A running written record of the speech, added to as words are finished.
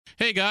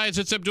Hey guys,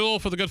 it's Abdul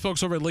for the good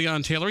folks over at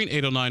Leon Tailoring,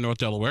 809 North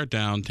Delaware,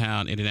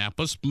 downtown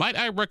Indianapolis. Might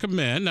I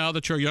recommend, now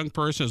that you're a young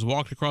person has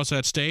walked across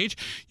that stage,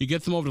 you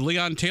get them over to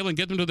Leon Tailoring,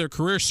 get them to their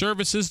career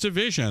services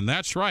division.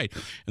 That's right.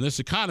 In this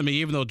economy,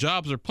 even though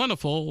jobs are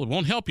plentiful, it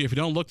won't help you if you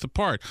don't look the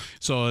part.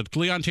 So at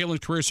Leon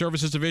Tailoring's career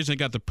services division, they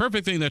got the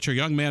perfect thing that your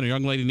young man or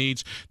young lady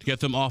needs to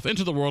get them off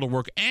into the world of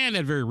work and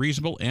at very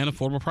reasonable and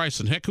affordable prices.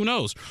 And heck, who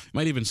knows? You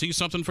might even see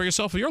something for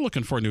yourself if you're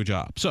looking for a new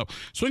job. So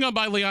swing on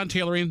by Leon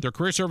Tailoring, their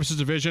career services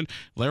division.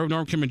 Larry,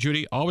 Norm, Kim, and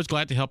Judy, always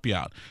glad to help you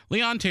out.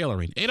 Leon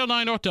Tailoring,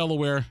 809 North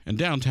Delaware and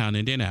downtown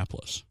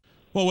Indianapolis.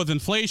 Well, with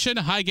inflation,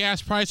 high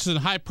gas prices, and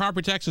high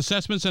property tax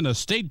assessments, and a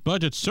state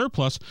budget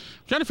surplus,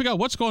 we're trying to figure out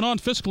what's going on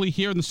fiscally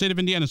here in the state of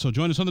Indiana. So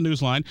join us on the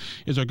Newsline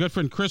is our good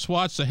friend Chris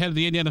Watts, the head of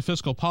the Indiana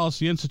Fiscal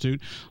Policy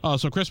Institute.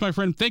 So Chris, my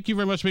friend, thank you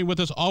very much for being with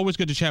us. Always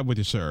good to chat with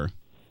you, sir.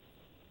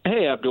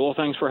 Hey, Abdul.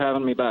 Thanks for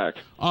having me back.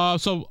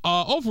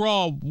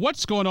 Overall,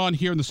 what's going on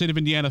here in the state of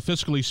Indiana,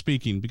 fiscally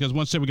speaking? Because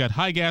once again, we got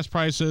high gas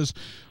prices,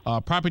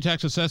 property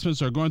tax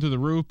assessments are going through the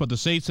roof, but the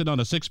state's sitting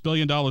on a $6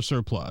 billion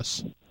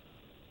surplus.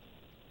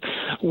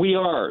 We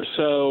are.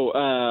 So,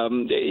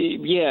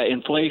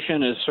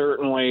 inflation is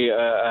certainly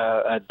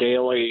a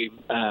daily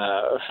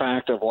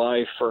fact of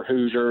life for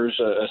Hoosiers,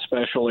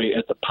 especially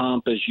at the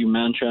pump, as you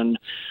mentioned.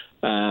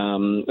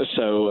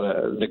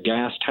 The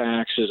gas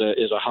tax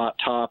is a hot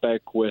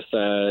topic, with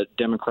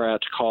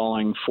Democrats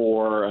calling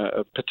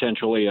for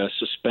potentially a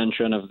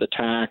suspension of the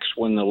tax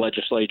when the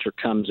legislature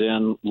comes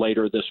in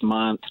later this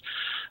month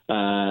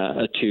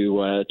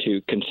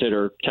to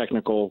consider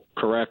technical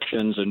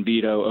corrections and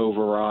veto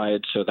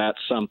overrides. So that's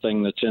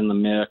something that's in the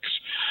mix.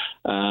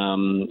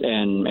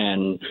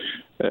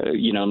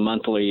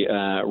 Monthly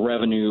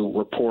revenue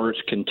reports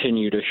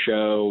continue to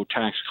show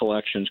tax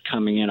collections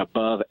coming in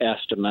above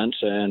estimates,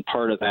 and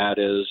part of that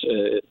is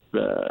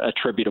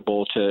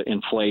attributable to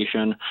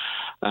inflation.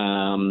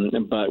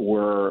 But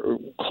we're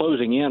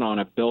closing in on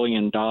 $1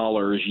 billion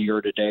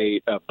year to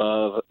date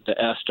above the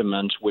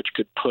estimates, which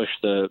could push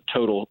the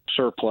total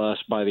surplus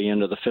by the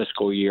end of the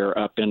fiscal year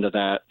up into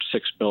that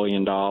 $6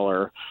 billion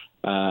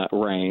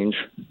range.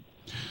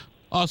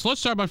 So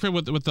let's start, my friend,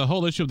 with the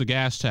whole issue of the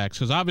gas tax,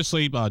 because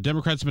obviously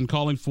Democrats have been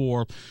calling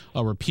for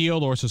a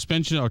repeal or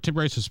suspension or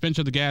temporary suspension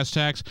of the gas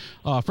tax.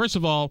 First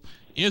of all,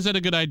 is that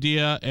a good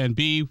idea? And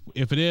B,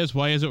 if it is,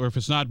 why is it? Or if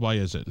it's not, why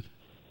is it?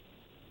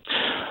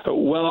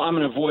 Well, I'm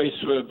going to voice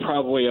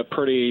probably a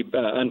pretty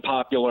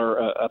unpopular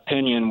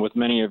opinion with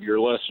many of your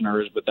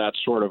listeners, but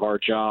that's sort of our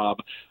job.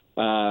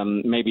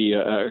 Maybe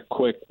a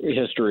quick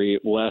history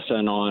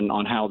lesson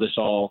on how this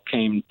all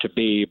came to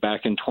be.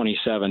 Back in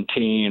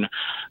 2017,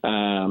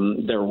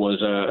 there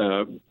was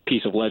a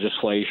piece of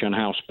legislation,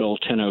 House Bill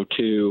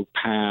 1002,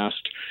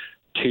 passed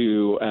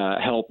to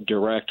help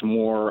direct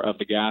more of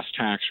the gas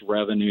tax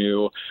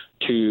revenue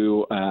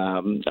to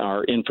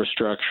our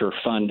infrastructure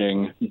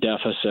funding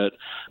deficit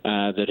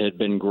that had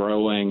been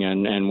growing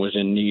and was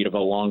in need of a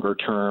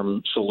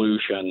longer-term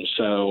solution.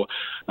 So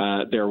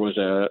there was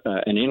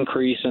an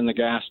increase in the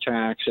gas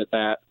tax at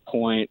that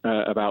point,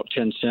 about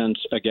 10 cents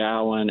a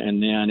gallon,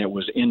 and then it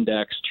was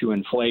indexed to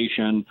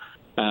inflation,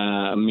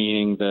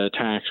 meaning the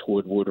tax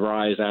would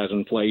rise as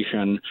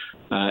inflation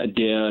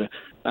did.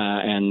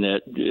 And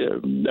that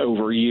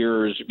over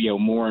years,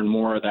 more and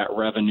more of that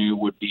revenue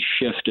would be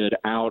shifted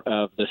out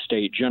of the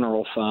state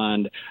general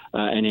fund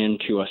and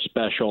into a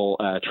special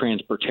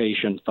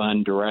transportation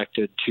fund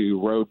directed to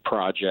road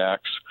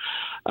projects.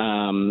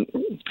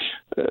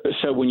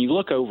 So when you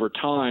look over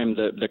time,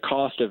 the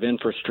cost of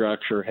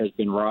infrastructure has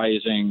been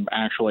rising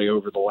actually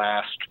over the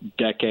last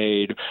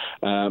decade,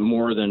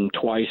 more than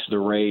twice the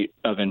rate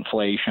of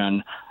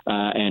inflation,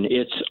 and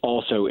it's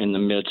also in the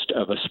midst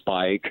of a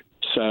spike.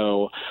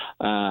 So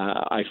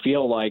I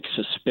feel like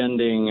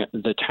suspending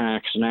the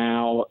tax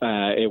now,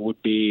 it would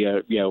be,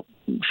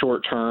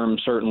 short term,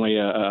 certainly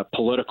a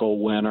political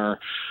winner,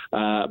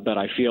 but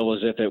I feel as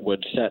if it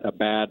would set a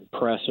bad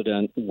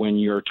precedent when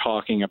you're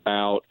talking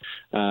about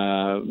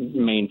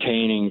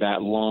maintaining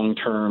that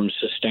long-term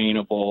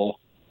sustainable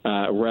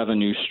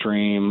revenue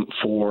stream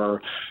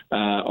for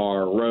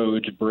our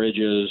roads,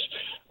 bridges,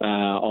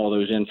 all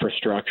those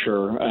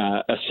infrastructure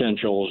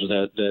essentials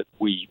that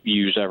we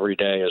use every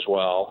day as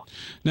well.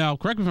 Now,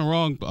 correct me if I'm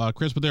wrong,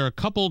 Chris, but there are a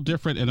couple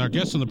different, and our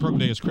guest on the program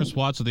today is Chris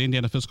Watts of the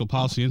Indiana Fiscal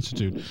Policy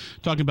Institute,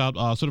 talking about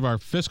sort of our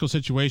fiscal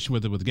situation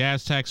with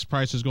gas tax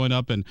prices going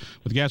up and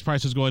with gas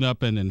prices going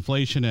up and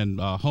inflation and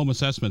home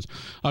assessments.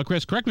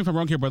 Chris, correct me if I'm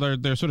wrong here, but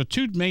there are sort of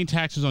two main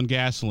taxes on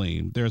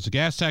gasoline. There's the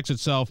gas tax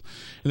itself,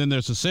 and then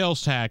there's the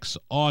sales tax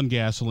on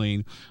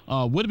gasoline.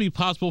 Would it be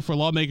possible for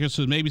lawmakers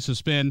to maybe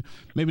suspend,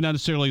 maybe not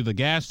necessarily the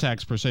gas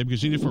tax per se,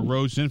 because you need it for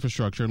roads and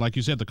infrastructure, and like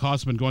you said, the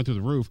costs have been going through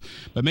the roof,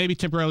 but maybe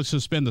temporarily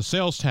suspend the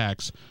sales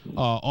tax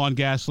on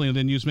gasoline and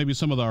then use maybe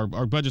some of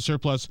our budget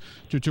surplus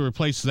to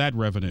replace that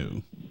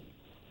revenue?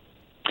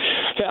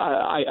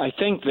 I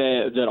think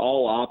that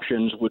all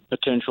options would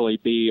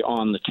potentially be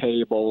on the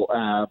table,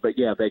 but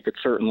yeah, they could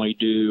certainly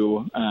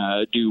do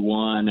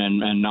one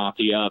and not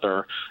the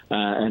other,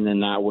 and then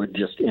that would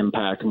just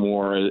impact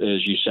more,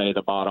 as you say,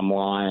 the bottom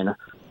line.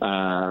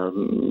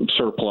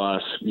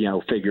 surplus,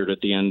 figured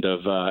at the end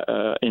of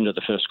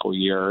the fiscal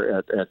year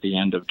at the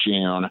end of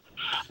June.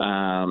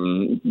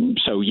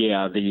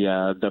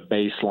 The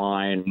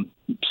baseline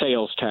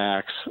sales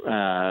tax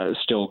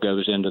still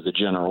goes into the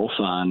general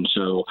fund.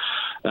 So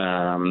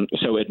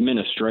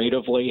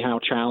administratively, how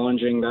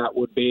challenging that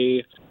would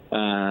be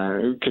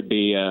could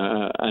be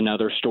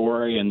another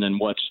story. And then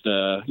what's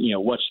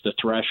the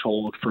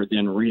threshold for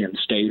then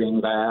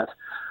reinstating that?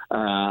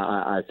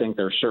 I think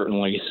there's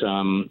certainly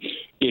some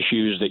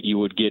issues that you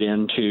would get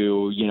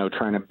into,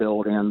 trying to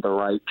build in the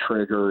right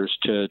triggers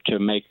to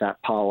make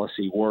that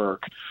policy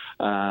work.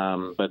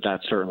 But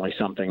that's certainly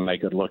something they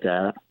could look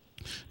at.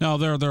 Now,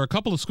 there are a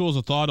couple of schools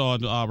of thought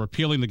on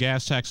repealing the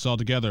gas taxes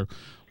altogether.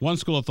 One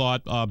school of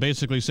thought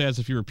basically says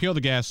if you repeal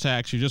the gas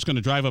tax, you're just going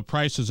to drive up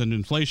prices and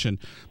inflation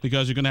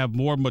because you're going to have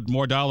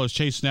more dollars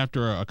chasing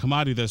after a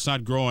commodity that's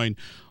not growing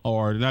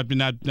or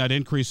not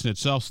increasing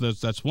itself. So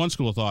that's one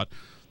school of thought.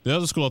 The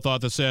other school of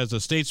thought that says the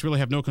states really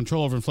have no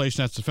control over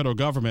inflation. That's the federal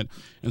government.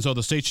 And so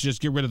the states should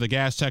just get rid of the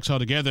gas tax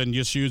altogether and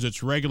just use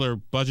its regular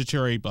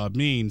budgetary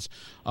means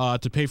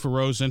to pay for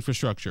roads and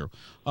infrastructure.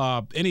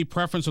 Any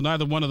preference on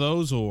either one of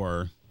those,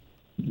 or?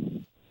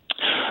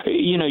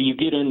 You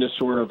get into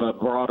sort of a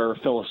broader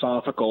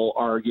philosophical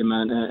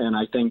argument, and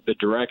I think the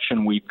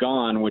direction we've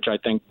gone, which I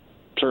think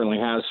certainly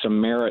has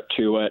some merit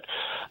to it.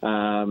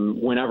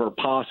 Whenever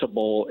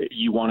possible,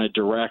 you want to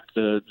direct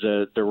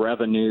the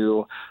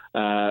revenue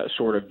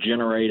sort of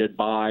generated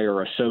by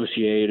or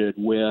associated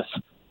with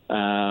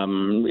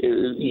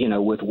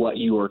with what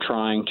you are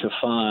trying to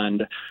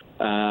fund,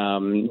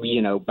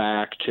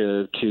 back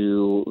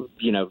to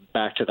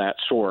that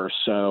source.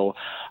 So,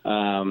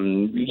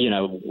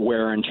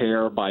 wear and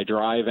tear by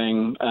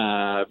driving,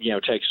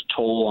 takes a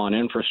toll on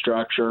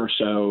infrastructure.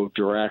 So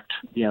direct,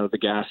 the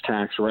gas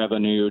tax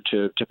revenue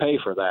to pay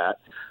for that.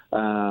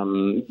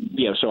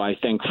 So I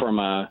think from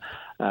a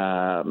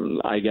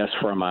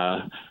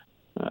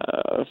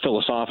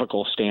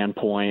philosophical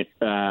standpoint,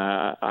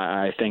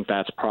 I think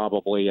that's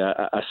probably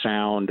a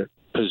sound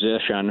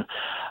position.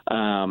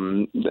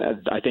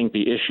 I think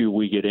the issue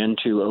we get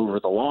into over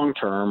the long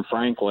term,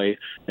 frankly,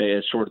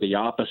 is sort of the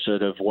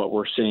opposite of what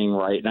we're seeing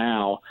right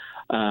now.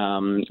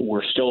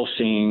 We're still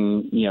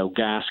seeing,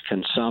 gas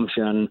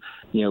consumption,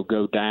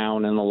 go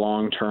down in the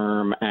long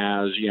term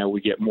as,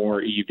 we get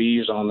more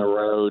EVs on the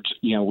roads.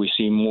 We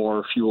see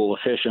more fuel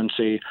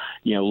efficiency,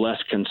 less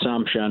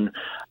consumption.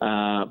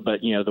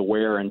 But, the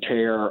wear and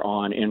tear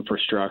on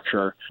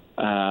infrastructure,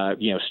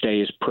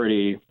 stays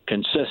pretty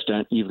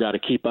consistent. You've got to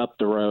keep up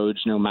the roads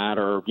no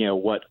matter,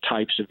 what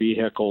types of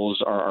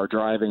vehicles are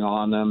driving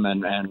on them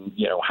and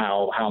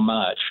how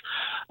much.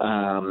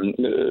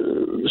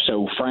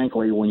 So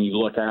frankly, when you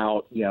look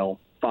out,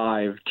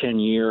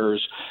 5-10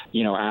 years,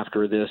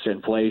 after this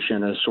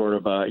inflation is sort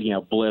of a,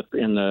 blip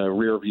in the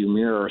rearview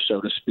mirror,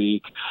 so to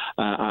speak,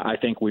 I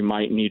think we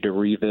might need to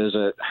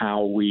revisit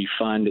how we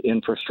fund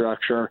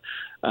infrastructure.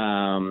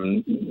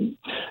 And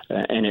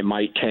it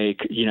might take,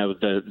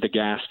 the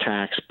gas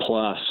tax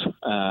plus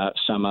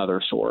some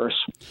other source.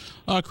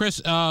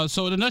 Chris,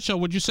 so in a nutshell,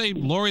 would you say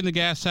lowering the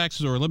gas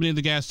taxes or eliminating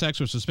the gas tax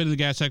or suspending the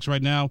gas tax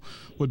right now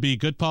would be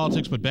good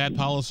politics but bad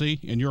policy,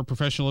 in your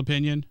professional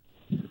opinion?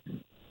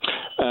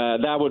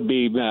 That would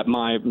be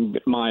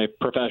my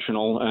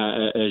professional,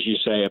 as you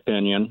say,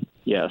 opinion.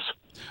 Yes.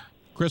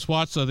 Chris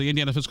Watts of the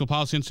Indiana Fiscal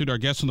Policy Institute, our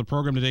guest on the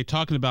program today,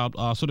 talking about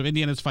sort of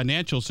Indiana's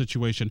financial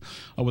situation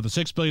with a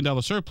 $6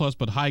 billion surplus,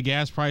 but high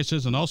gas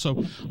prices and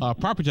also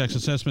property tax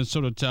assessments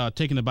sort of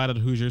taking a bite of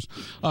the Hoosiers.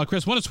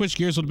 Chris, I want to switch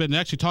gears a little bit and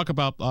actually talk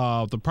about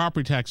the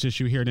property tax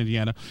issue here in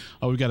Indiana.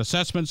 We've got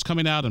assessments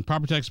coming out and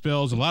property tax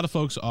bills. A lot of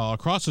folks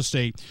across the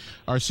state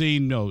are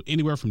seeing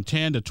anywhere from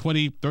 10 to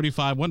 20,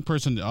 35. One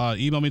person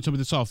emailed me and told me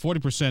they saw a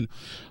 40%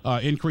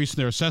 increase in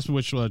their assessment,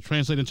 which will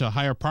translate into a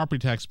higher property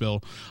tax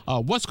bill.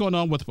 What's going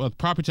on with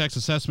property tax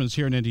assessments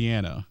here in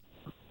Indiana?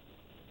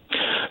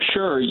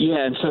 Sure.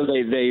 Yeah. And so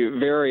they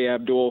vary,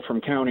 Abdul,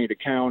 from county to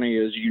county,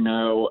 as you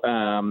know.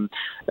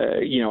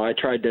 I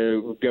tried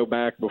to go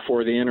back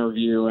before the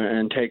interview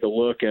and take a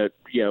look at,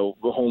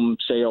 the home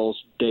sales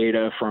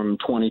data from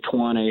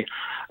 2020,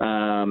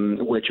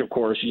 which, of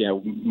course,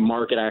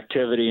 market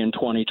activity in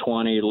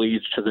 2020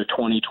 leads to the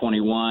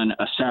 2021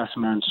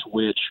 assessments,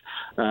 which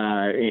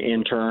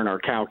in turn are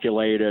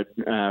calculated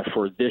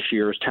for this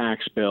year's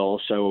tax bill.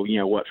 So,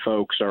 what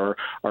folks are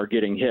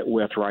getting hit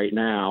with right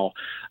now.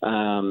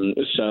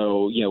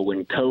 So,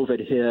 when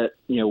COVID hit,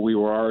 we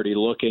were already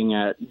looking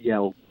at,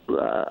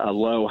 a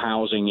low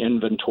housing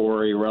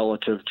inventory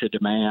relative to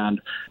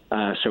demand.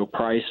 So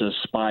prices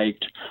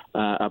spiked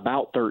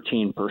about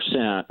 13%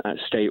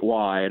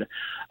 statewide.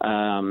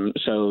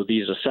 So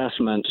these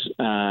assessments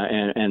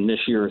and this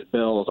year's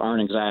bills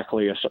aren't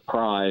exactly a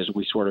surprise.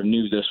 We sort of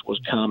knew this was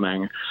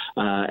coming.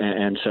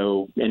 And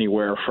so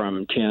anywhere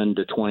from 10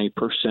 to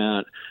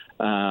 20%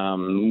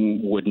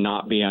 would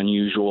not be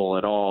unusual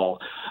at all.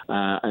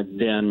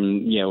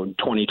 Then,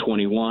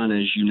 2021,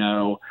 as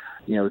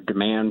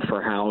demand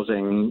for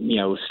housing,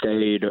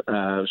 stayed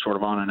sort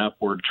of on an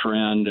upward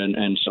trend,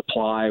 and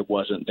supply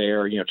wasn't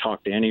there.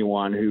 Talk to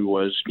anyone who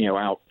was,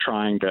 out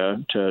trying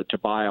to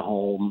buy a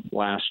home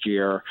last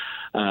year.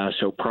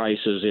 So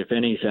prices, if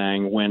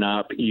anything, went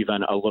up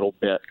even a little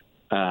bit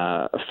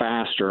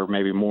faster,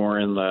 maybe more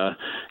in the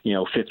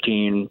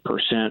 15%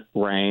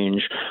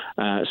 range.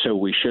 So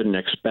we shouldn't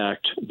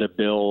expect the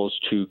bills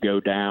to go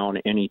down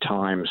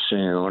anytime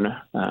soon,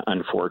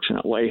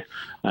 unfortunately,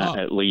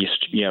 at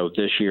least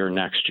this year,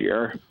 next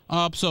year.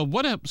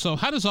 So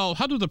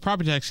how do the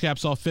property tax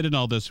caps all fit in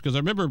all this? Because I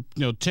remember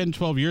 10,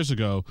 12 years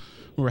ago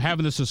we were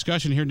having this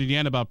discussion here in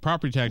Indiana about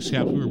property tax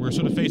caps. We were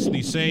sort of facing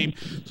these same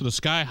sort of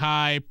sky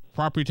high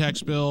property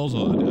tax bills.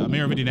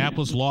 Mayor of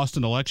Indianapolis lost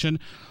an election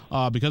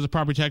because of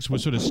property tax,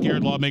 was sort of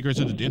scared lawmakers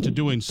into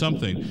doing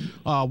something.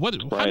 How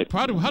do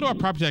our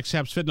property tax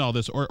caps fit in all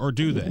this, or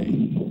do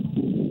they?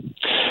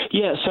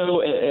 Yeah,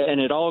 so,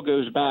 and it all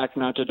goes back,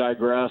 not to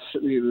digress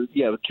too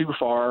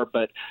far,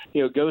 but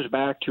it goes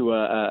back to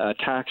a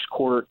tax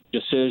court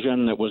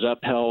decision that was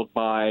upheld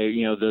by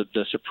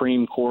the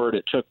Supreme Court.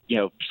 It took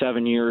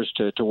 7 years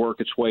to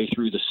work its way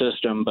through the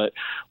system, but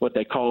what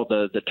they call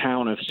the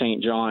Town of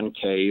St. John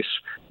case,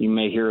 you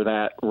may hear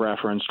that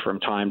referenced from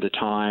time to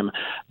time,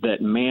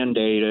 that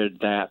mandated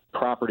that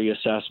property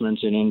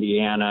assessments in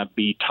Indiana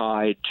be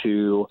tied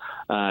to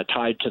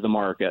the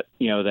market.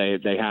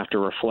 They have to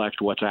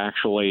reflect what's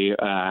actually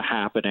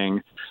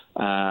happening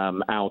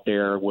out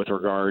there with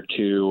regard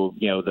to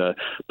the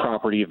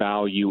property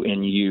value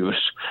in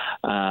use.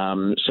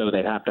 So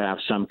they have to have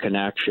some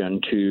connection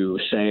to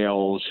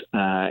sales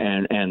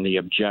and the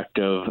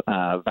objective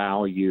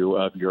value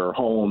of your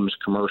homes,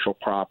 commercial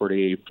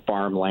property,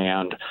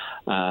 farmland,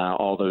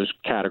 all those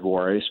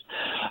categories.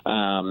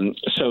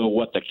 So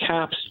what the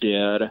caps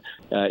did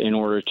in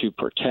order to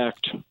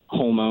protect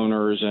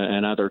homeowners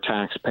and other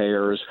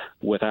taxpayers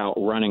without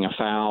running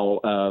afoul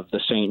of the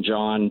St.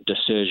 John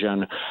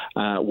decision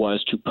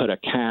was to put a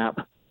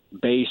cap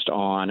based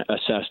on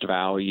assessed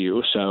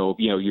value. So,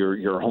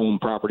 your home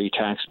property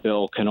tax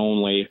bill can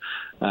only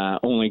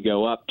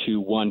go up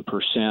to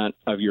 1%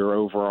 of your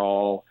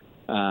overall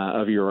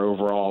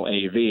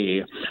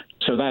AV.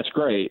 So that's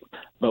great.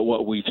 But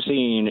what we've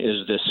seen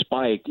is this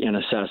spike in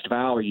assessed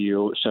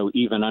value. So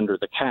even under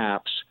the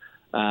caps,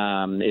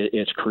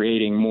 it's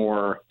creating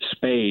more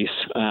space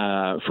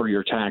for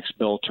your tax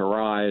bill to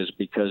rise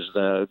because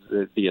the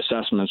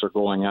assessments are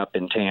going up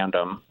in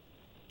tandem.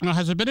 Now,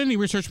 has there been any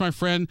research, my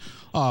friend,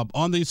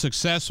 on the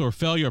success or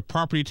failure of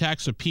property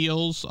tax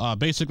appeals?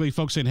 Basically,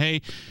 folks saying,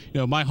 "Hey,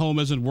 my home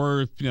isn't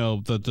worth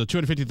the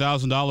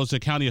 $250,000 the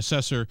county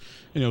assessor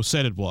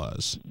said it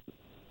was."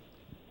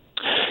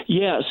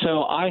 Yeah,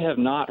 so I have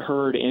not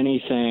heard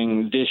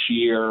anything this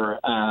year,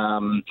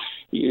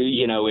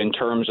 in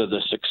terms of the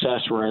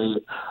success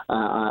rate.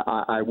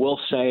 I will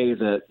say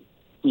that,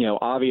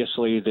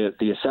 obviously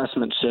the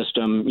assessment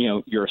system,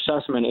 your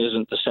assessment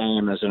isn't the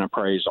same as an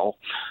appraisal.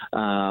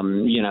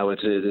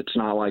 It's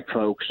not like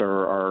folks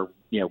are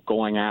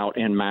going out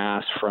en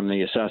masse from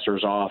the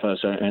assessor's office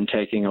and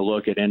taking a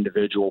look at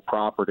individual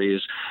properties.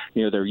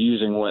 They're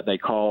using what they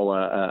call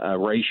a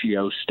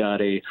ratio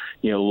study,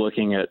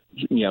 looking at,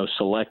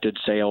 selected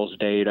sales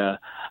data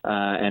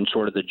and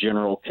sort of the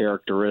general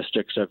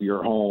characteristics of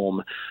your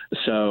home.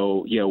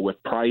 So,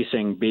 with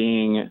pricing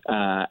being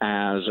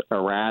as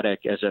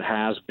erratic as it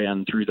has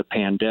been through the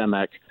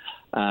pandemic,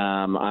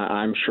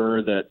 I'm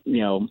sure that,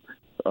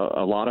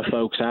 a lot of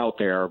folks out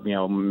there,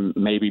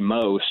 maybe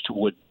most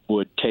would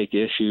take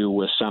issue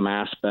with some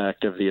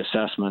aspect of the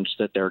assessments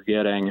that they're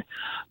getting.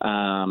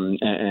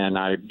 And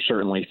I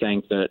certainly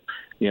think that,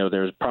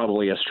 there's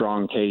probably a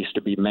strong case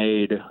to be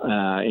made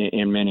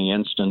in many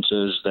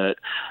instances that,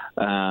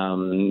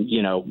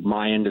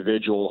 my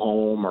individual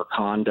home or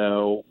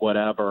condo,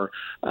 whatever,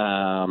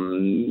 has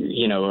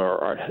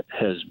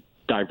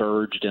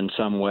diverged in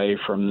some way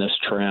from this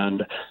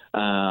trend.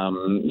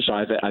 So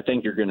I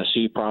think you're going to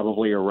see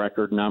probably a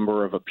record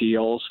number of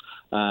appeals,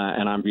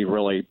 and I'd be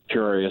really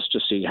curious to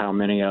see how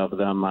many of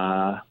them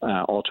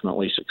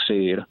ultimately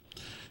succeed.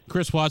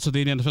 Chris Watts of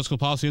the Indiana Fiscal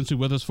Policy Institute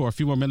with us for a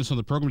few more minutes on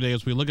the program today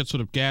as we look at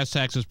sort of gas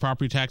taxes,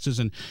 property taxes,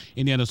 and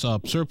Indiana's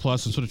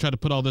surplus, and sort of try to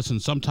put all this in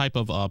some type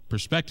of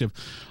perspective.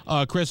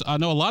 Chris, I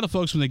know a lot of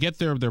folks, when they get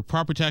their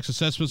property tax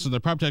assessments and their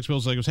property tax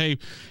bills, they go, hey,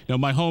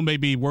 my home may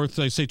be worth,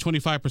 say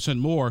 25%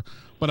 more,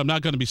 but I'm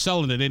not going to be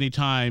selling it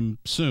anytime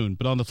soon.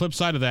 But on the flip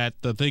side of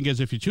that, the thing is,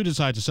 if you do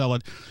decide to sell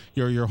it,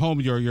 your home,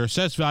 your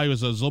assessed value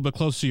is a little bit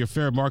close to your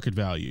fair market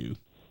value.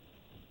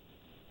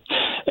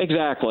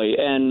 Exactly.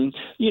 And,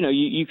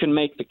 you can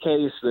make the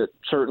case that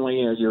certainly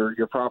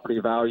your property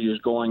value is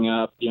going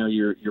up,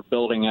 you're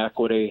building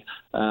equity,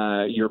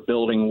 you're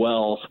building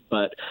wealth.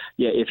 But,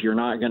 if you're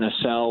not going to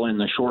sell in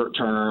the short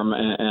term,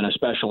 and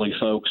especially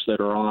folks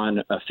that are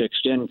on a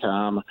fixed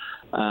income,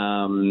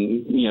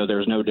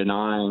 there's no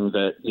denying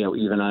that,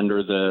 even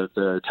under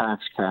the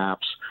tax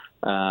caps,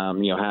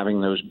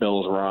 having those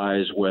bills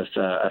rise with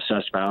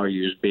assessed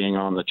values being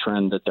on the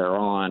trend that they're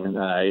on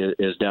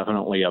is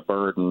definitely a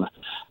burden.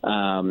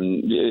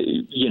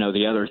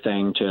 The other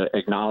thing to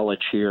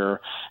acknowledge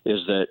here is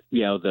that,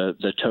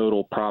 the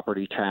total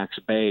property tax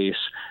base,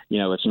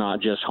 it's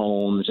not just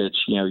homes, it's,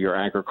 your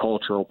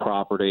agricultural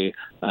property,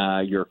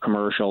 your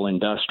commercial,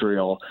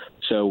 industrial.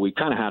 So we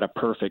kind of had a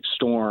perfect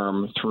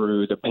storm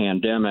through the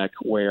pandemic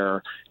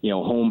where,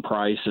 home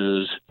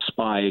prices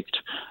spiked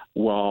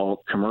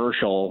while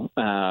commercial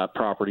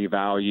property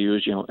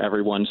values,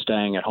 everyone's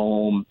staying at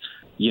home,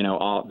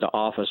 the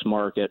office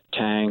market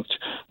tanked.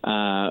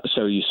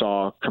 So you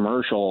saw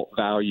commercial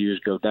values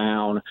go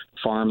down,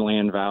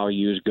 farmland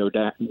values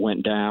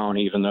went down,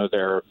 even though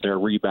they're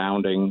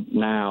rebounding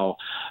now.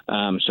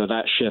 So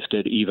that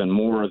shifted even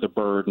more of the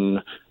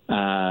burden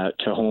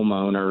to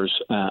homeowners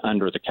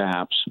under the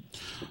caps.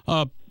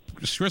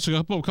 Chris, a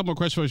couple more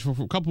questions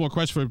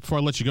before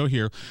I let you go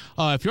here.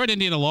 If you're an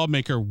Indiana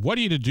lawmaker, what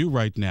are you to do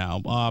right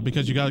now?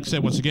 Because you got, like I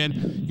said, once again,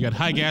 you got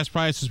high gas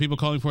prices, people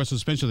calling for a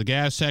suspension of the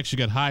gas tax. You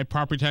got high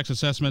property tax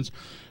assessments,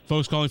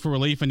 folks calling for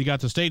relief, and you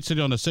got the state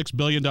sitting on a $6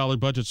 billion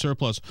budget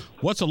surplus.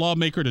 What's a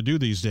lawmaker to do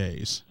these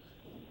days?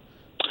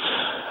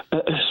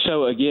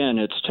 So again,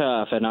 it's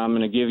tough, and I'm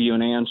going to give you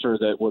an answer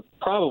that would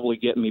probably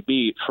get me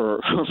beat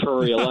for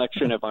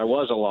re-election if I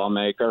was a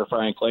lawmaker.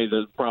 Frankly,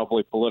 there's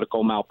probably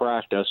political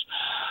malpractice.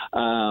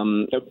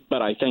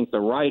 But I think the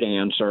right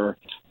answer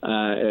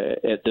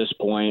at this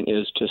point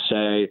is to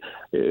say,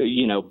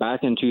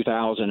 back in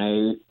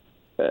 2008.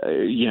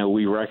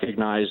 We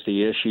recognized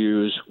the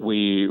issues.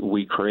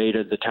 We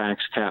created the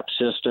tax cap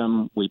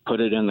system. We put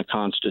it in the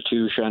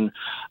Constitution,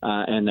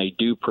 and they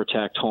do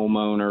protect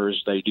homeowners.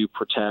 They do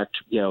protect,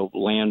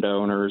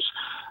 landowners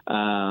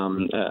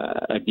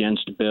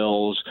against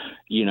bills,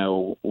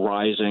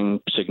 rising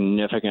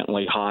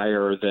significantly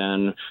higher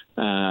than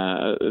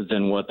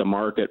what the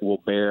market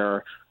will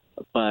bear.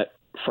 But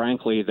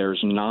frankly, there's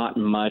not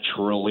much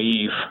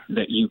relief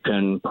that you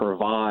can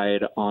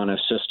provide on a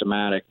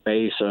systematic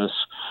basis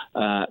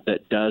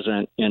that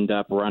doesn't end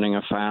up running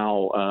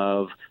afoul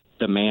of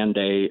the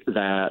mandate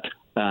that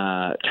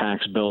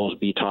tax bills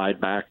be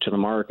tied back to the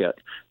market.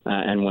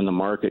 And when the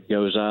market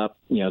goes up,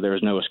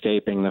 there's no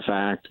escaping the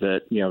fact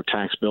that,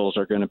 tax bills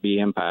are going to be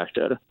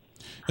impacted.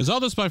 Is all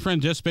this, my friend,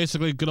 just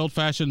basically good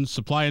old-fashioned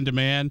supply and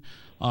demand?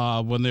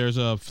 When there's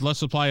a less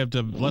supply of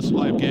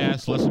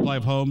gas, less supply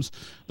of homes,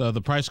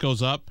 the price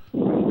goes up?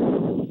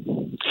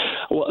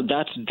 Well,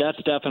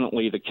 that's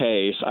definitely the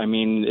case. I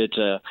mean, it's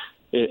a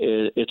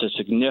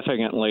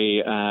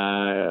significantly,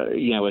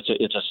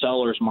 it's a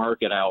seller's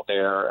market out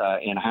there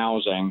in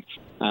housing,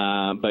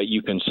 but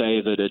you can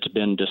say that it's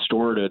been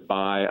distorted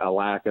by a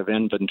lack of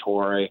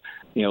inventory.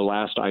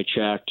 Last I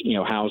checked,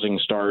 housing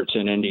starts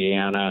in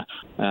Indiana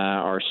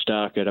are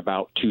stuck at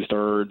about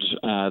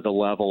 2/3 the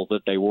level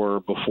that they were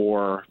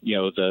before,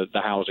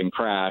 the housing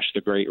crash,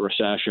 the Great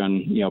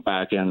Recession,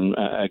 back in,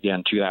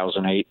 again,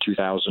 2008,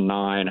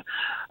 2009.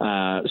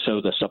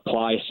 So the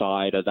supply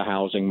side of the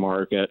housing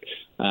market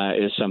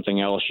is something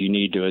else you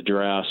need to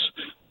address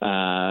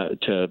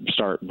to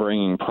start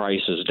bringing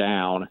prices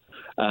down.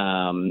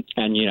 And,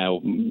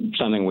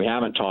 something we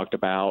haven't talked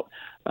about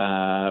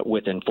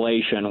with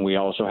inflation, we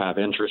also have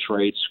interest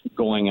rates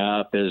going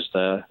up as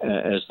the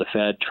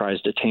Fed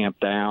tries to tamp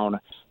down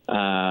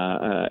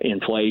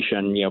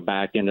inflation,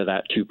 back into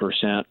that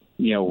 2%,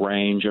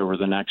 range over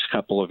the next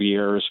couple of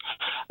years.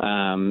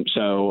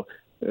 So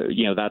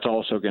that's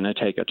also going to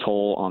take a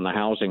toll on the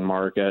housing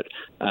market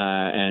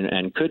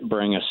and could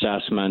bring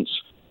assessments,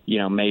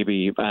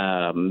 maybe,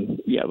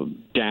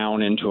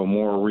 down into a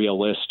more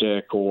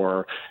realistic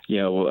or,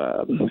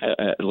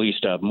 at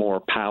least a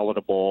more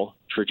palatable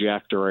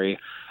trajectory,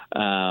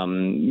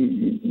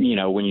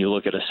 when you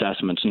look at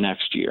assessments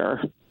next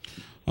year.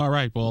 All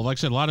right. Well, like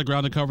I said, a lot of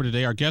ground to cover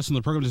today. Our guest on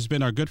the program has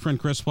been our good friend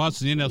Chris Watts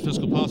of the Indiana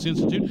Fiscal Policy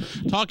Institute,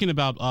 talking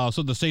about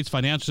some of the state's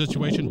financial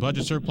situation,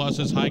 budget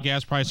surpluses, high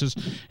gas prices,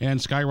 and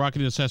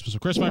skyrocketing assessments. So,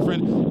 Chris, my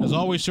friend, as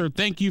always, sir,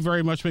 thank you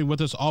very much for being with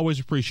us. Always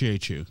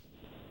appreciate you.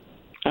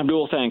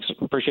 Abdul, thanks.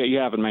 Appreciate you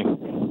having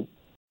me.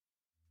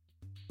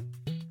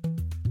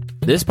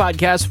 This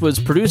podcast was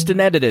produced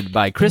and edited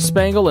by Chris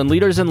Spangle and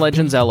Leaders and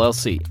Legends,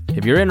 LLC.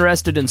 If you're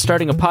interested in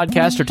starting a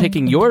podcast or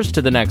taking yours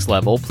to the next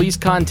level, please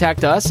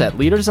contact us at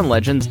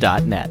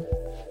leadersandlegends.net.